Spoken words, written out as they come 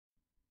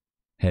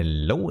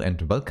Hello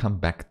and welcome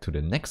back to the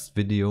next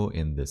video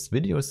in this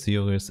video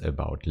series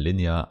about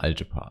linear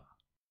algebra.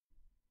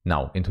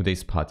 Now, in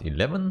today's part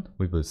 11,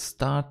 we will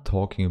start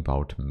talking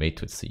about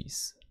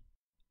matrices.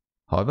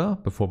 However,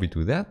 before we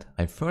do that,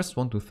 I first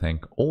want to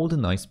thank all the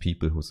nice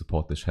people who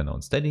support the channel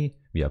on Steady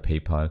via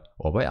PayPal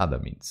or by other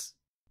means.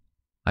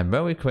 I'm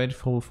very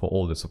grateful for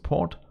all the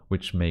support,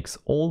 which makes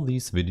all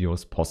these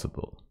videos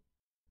possible.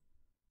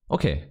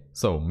 Okay,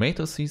 so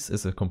matrices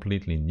is a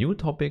completely new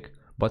topic,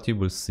 but you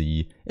will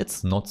see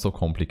it's not so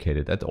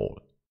complicated at all.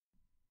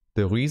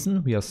 The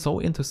reason we are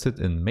so interested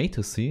in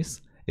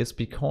matrices is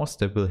because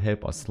they will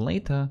help us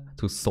later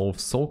to solve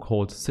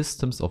so-called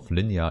systems of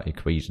linear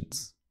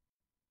equations.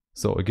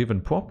 So a given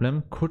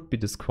problem could be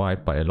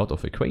described by a lot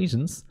of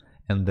equations,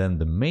 and then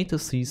the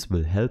matrices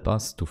will help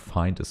us to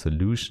find a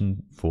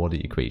solution for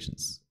the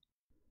equations.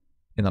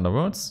 In other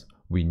words,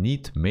 we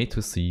need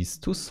matrices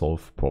to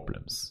solve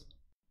problems.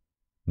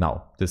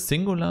 Now, the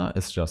singular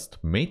is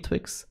just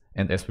matrix,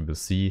 and as we will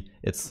see,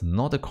 it's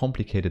not a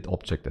complicated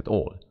object at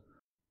all.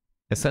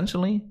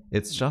 Essentially,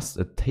 it's just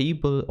a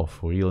table of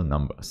real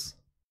numbers.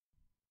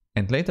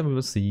 And later we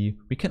will see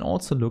we can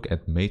also look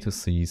at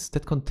matrices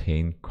that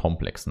contain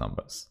complex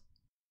numbers.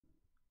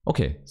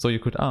 Okay, so you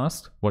could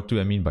ask, what do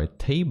I mean by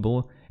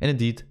table? And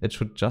indeed, it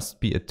should just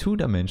be a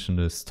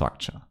two-dimensional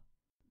structure.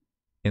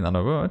 In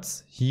other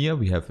words, here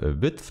we have a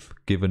width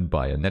given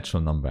by a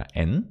natural number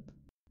n,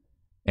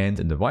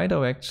 and in the y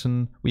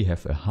direction we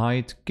have a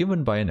height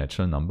given by a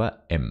natural number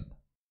m.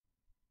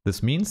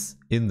 This means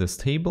in this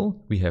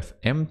table we have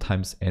m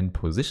times n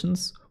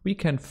positions we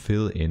can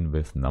fill in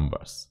with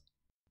numbers.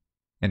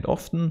 And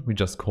often we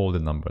just call the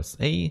numbers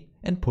a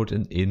and put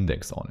an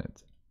index on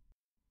it.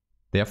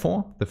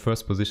 Therefore, the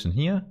first position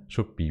here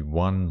should be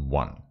 1,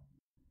 1.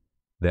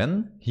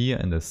 Then here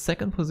in the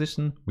second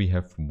position we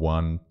have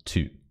 1,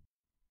 2.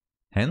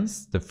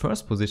 Hence, the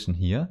first position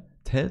here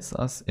tells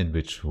us in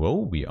which row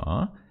we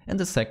are, and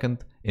the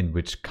second in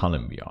which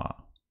column we are.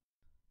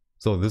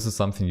 So this is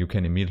something you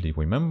can immediately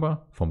remember.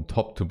 From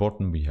top to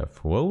bottom we have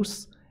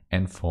rows,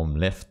 and from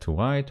left to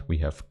right we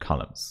have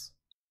columns.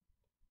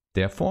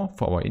 Therefore,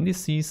 for our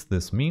indices,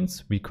 this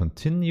means we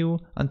continue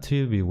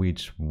until we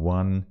reach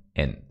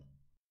 1n.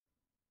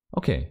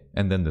 Okay,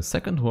 and then the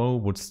second row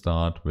would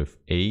start with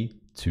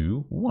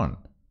a2, 1.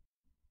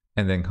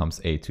 And then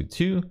comes a2,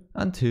 2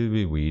 until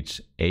we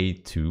reach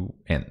a2,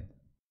 n.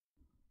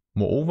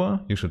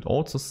 Moreover, you should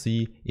also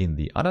see in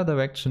the other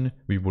direction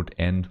we would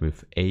end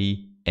with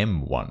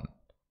am1.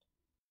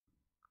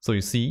 So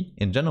you see,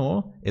 in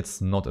general,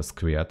 it's not a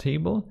square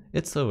table,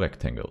 it's a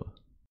rectangle.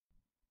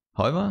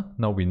 However,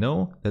 now we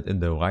know that in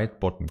the right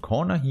bottom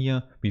corner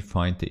here we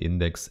find the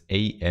index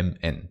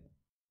amn.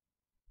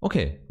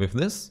 Okay, with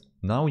this,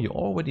 now you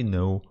already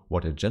know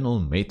what a general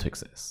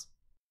matrix is.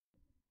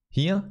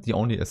 Here, the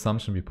only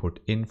assumption we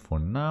put in for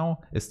now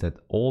is that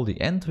all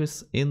the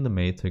entries in the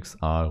matrix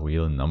are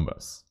real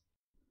numbers.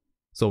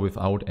 So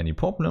without any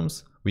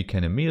problems, we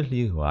can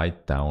immediately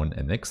write down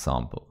an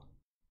example.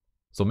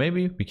 So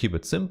maybe we keep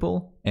it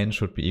simple, n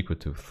should be equal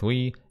to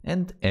 3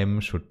 and m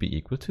should be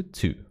equal to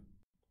 2.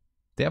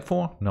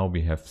 Therefore, now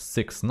we have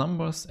 6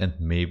 numbers, and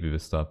maybe we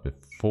start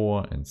with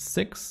 4 and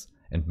 6,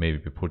 and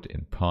maybe we put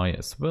in pi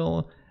as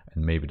well,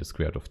 and maybe the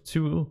square root of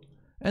 2,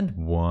 and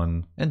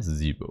 1 and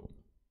 0.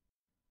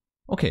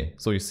 Okay,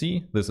 so you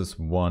see, this is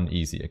one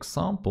easy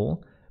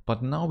example,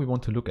 but now we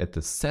want to look at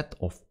the set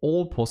of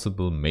all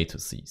possible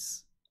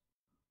matrices.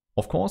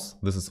 Of course,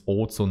 this is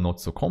also not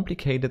so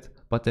complicated,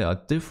 but there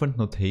are different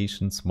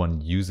notations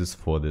one uses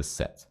for this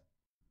set.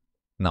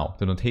 Now,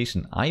 the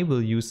notation I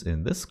will use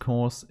in this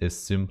course is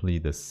simply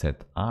the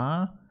set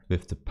R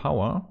with the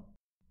power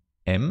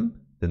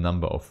m, the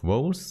number of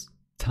rows,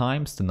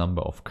 times the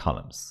number of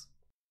columns.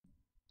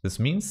 This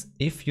means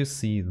if you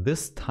see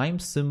this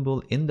times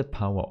symbol in the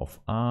power of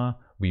R,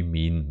 we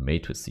mean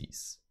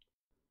matrices.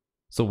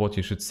 So what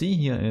you should see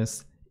here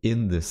is,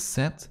 in this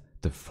set,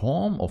 the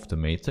form of the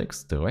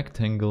matrix, the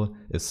rectangle,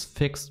 is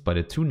fixed by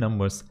the two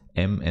numbers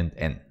m and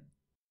n.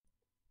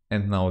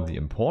 And now the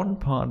important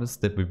part is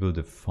that we will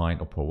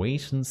define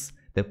operations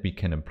that we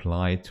can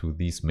apply to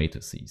these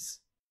matrices.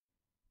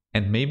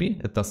 And maybe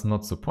it does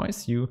not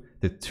surprise you,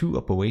 the two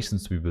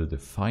operations we will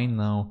define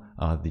now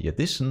are the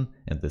addition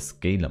and the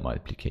scalar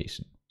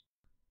multiplication.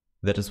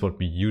 That is what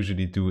we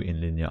usually do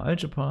in linear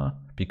algebra,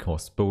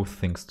 because both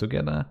things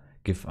together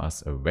give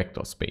us a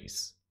vector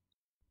space.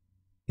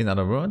 In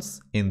other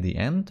words, in the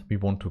end, we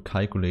want to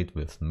calculate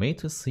with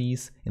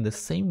matrices in the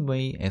same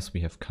way as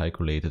we have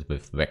calculated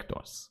with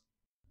vectors.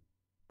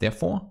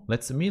 Therefore,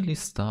 let's immediately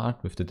start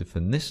with the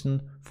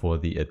definition for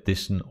the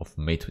addition of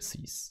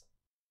matrices.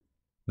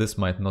 This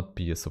might not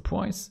be a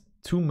surprise.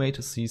 Two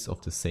matrices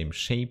of the same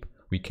shape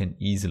we can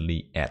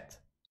easily add.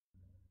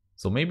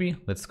 So maybe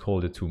let's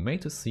call the two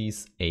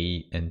matrices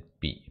A and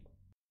B.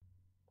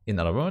 In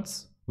other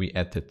words, we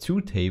add the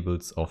two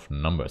tables of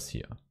numbers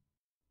here.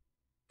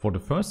 For the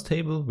first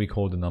table we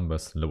call the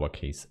numbers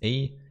lowercase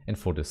a, and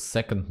for the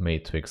second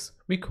matrix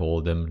we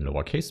call them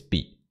lowercase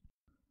b.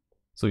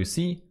 So you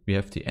see, we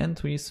have the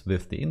entries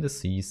with the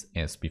indices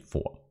as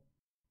before.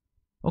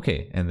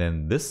 Okay, and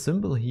then this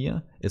symbol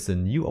here is a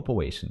new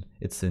operation.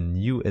 It's a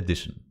new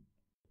addition.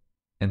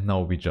 And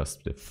now we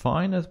just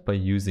define it by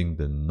using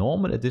the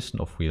normal addition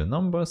of real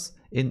numbers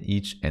in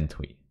each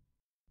entry.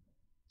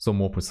 So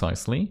more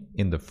precisely,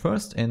 in the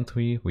first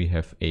entry we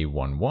have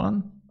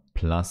A11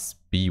 plus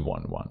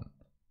B11.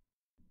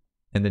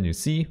 And then you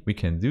see we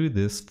can do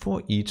this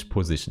for each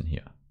position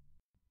here.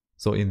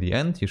 So in the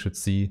end you should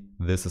see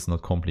this is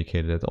not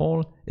complicated at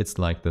all. It's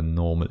like the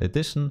normal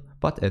addition,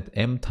 but at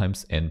m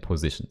times n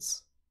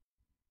positions.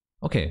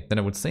 Okay, then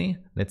I would say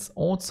let's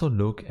also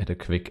look at a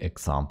quick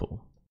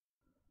example.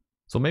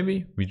 So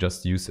maybe we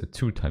just use a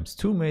 2 times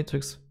 2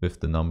 matrix with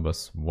the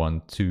numbers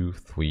 1, 2,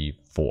 3,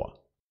 4.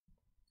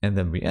 And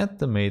then we add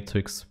the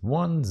matrix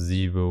 1,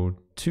 0,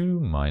 2,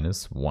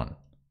 minus 1.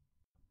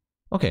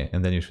 Okay,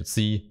 and then you should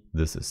see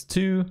this is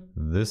 2,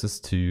 this is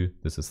 2,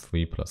 this is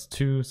 3 plus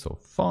 2, so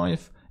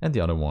 5, and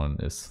the other one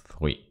is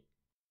 3.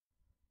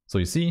 So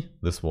you see,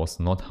 this was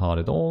not hard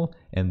at all,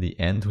 and the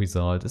end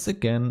result is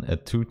again a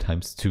 2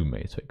 times 2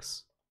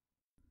 matrix.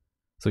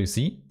 So you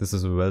see, this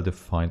is a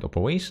well-defined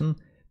operation,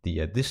 the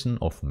addition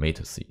of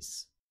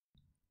matrices.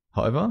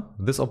 However,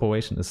 this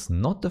operation is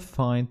not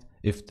defined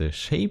if the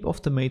shape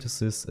of the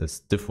matrices is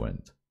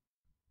different.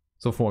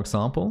 So for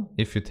example,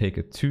 if you take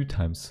a 2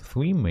 times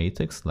 3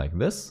 matrix like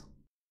this,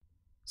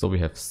 so we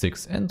have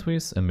 6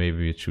 entries and maybe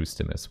we choose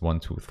them as 1,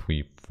 2,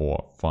 3,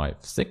 4, 5,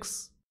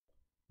 6,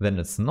 then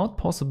it's not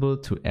possible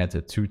to add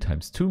a 2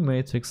 times 2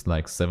 matrix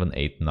like 7,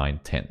 8, 9,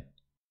 10.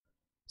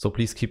 So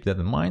please keep that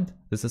in mind,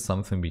 this is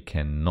something we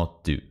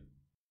cannot do.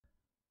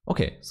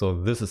 Okay, so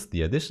this is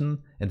the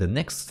addition, and the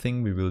next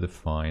thing we will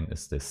define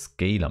is the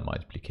scalar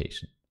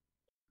multiplication.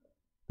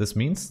 This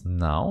means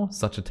now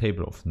such a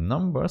table of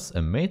numbers,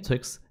 a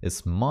matrix,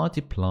 is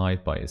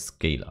multiplied by a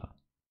scalar.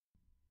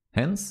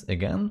 Hence,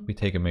 again, we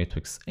take a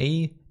matrix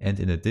A and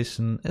in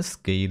addition a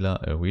scalar,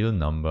 a real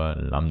number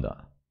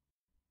lambda.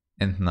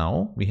 And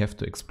now we have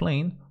to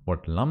explain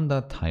what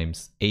lambda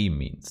times A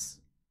means.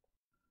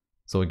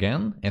 So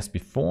again, as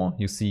before,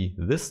 you see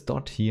this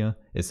dot here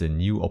is a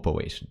new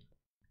operation.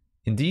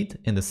 Indeed,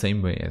 in the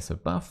same way as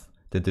above,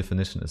 the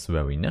definition is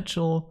very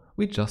natural,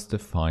 we just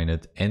define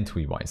it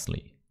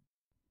entry-wisely.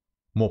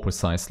 More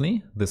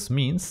precisely, this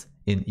means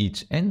in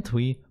each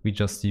entry we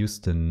just use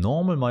the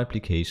normal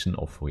multiplication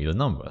of real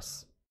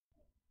numbers.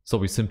 So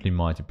we simply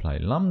multiply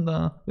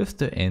lambda with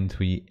the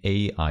entry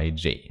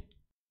Aij.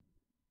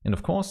 And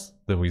of course,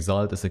 the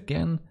result is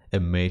again a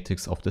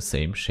matrix of the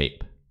same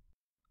shape.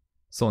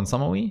 So in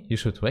summary, you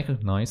should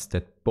recognize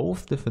that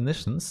both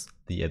definitions,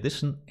 the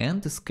addition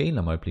and the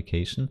scalar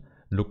multiplication,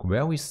 look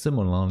very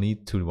similarly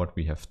to what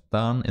we have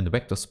done in the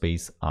vector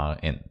space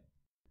Rn.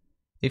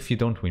 If you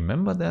don't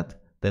remember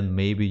that, then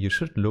maybe you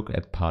should look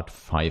at part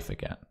 5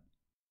 again.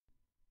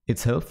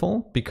 It's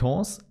helpful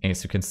because,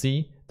 as you can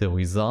see, the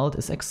result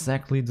is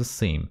exactly the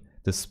same.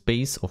 The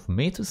space of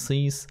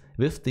matrices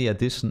with the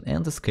addition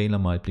and the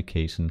scalar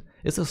multiplication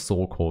is a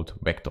so-called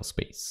vector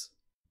space.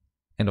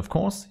 And of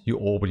course, you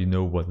already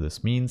know what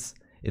this means.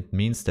 It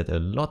means that a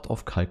lot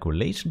of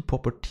calculation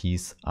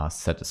properties are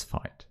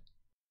satisfied.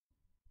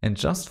 And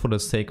just for the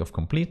sake of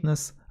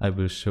completeness, I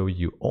will show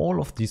you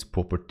all of these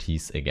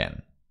properties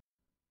again.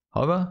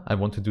 However, I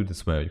want to do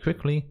this very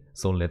quickly,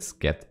 so let's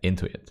get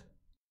into it.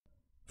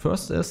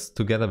 First is,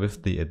 together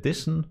with the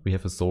addition, we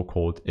have a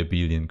so-called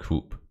abelian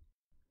group.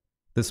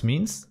 This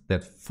means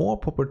that 4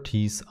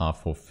 properties are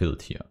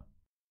fulfilled here.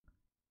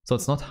 So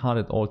it's not hard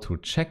at all to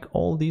check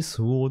all these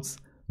rules.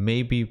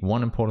 Maybe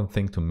one important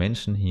thing to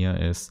mention here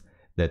is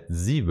that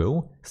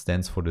 0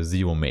 stands for the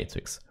 0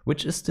 matrix,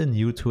 which is the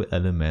neutral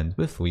element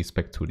with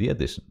respect to the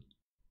addition.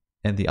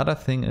 And the other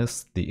thing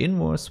is the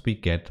inverse we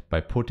get by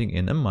putting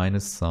in a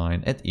minus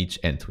sign at each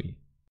entry.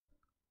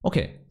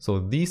 Okay, so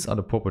these are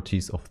the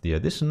properties of the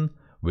addition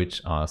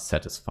which are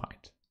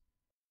satisfied.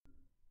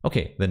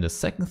 Okay, then the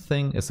second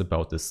thing is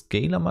about the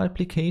scalar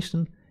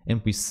multiplication,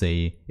 and we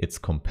say it's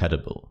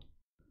compatible.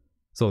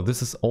 So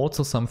this is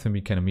also something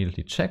we can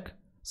immediately check.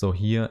 So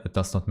here it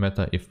does not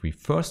matter if we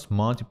first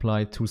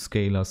multiply 2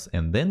 scalars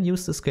and then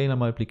use the scalar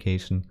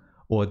multiplication,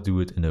 or do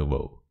it in a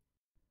row.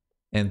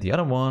 And the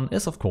other one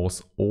is of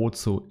course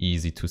also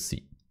easy to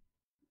see.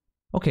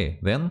 Okay,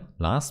 then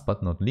last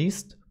but not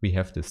least, we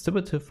have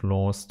distributive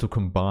laws to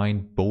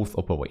combine both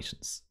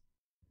operations.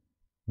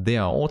 They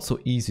are also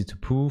easy to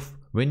prove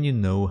when you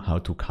know how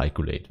to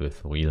calculate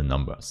with real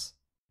numbers.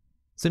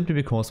 Simply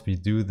because we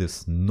do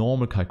this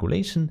normal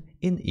calculation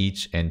in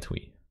each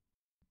entry.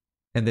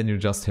 And then you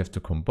just have to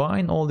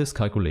combine all these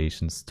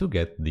calculations to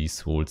get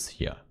these rules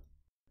here.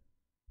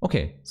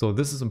 Okay, so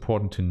this is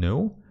important to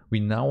know. We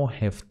now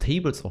have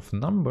tables of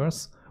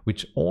numbers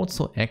which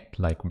also act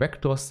like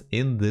vectors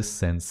in this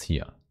sense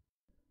here.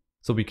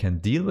 So we can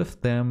deal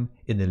with them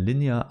in a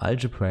linear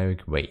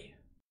algebraic way.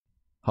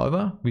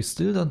 However, we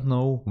still don't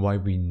know why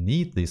we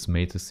need these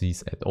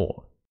matrices at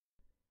all.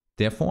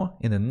 Therefore,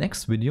 in the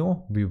next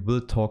video we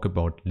will talk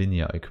about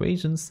linear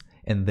equations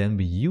and then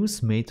we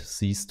use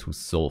matrices to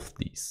solve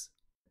these.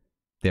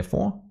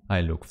 Therefore, I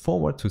look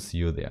forward to see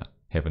you there.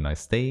 Have a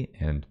nice day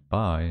and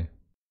bye.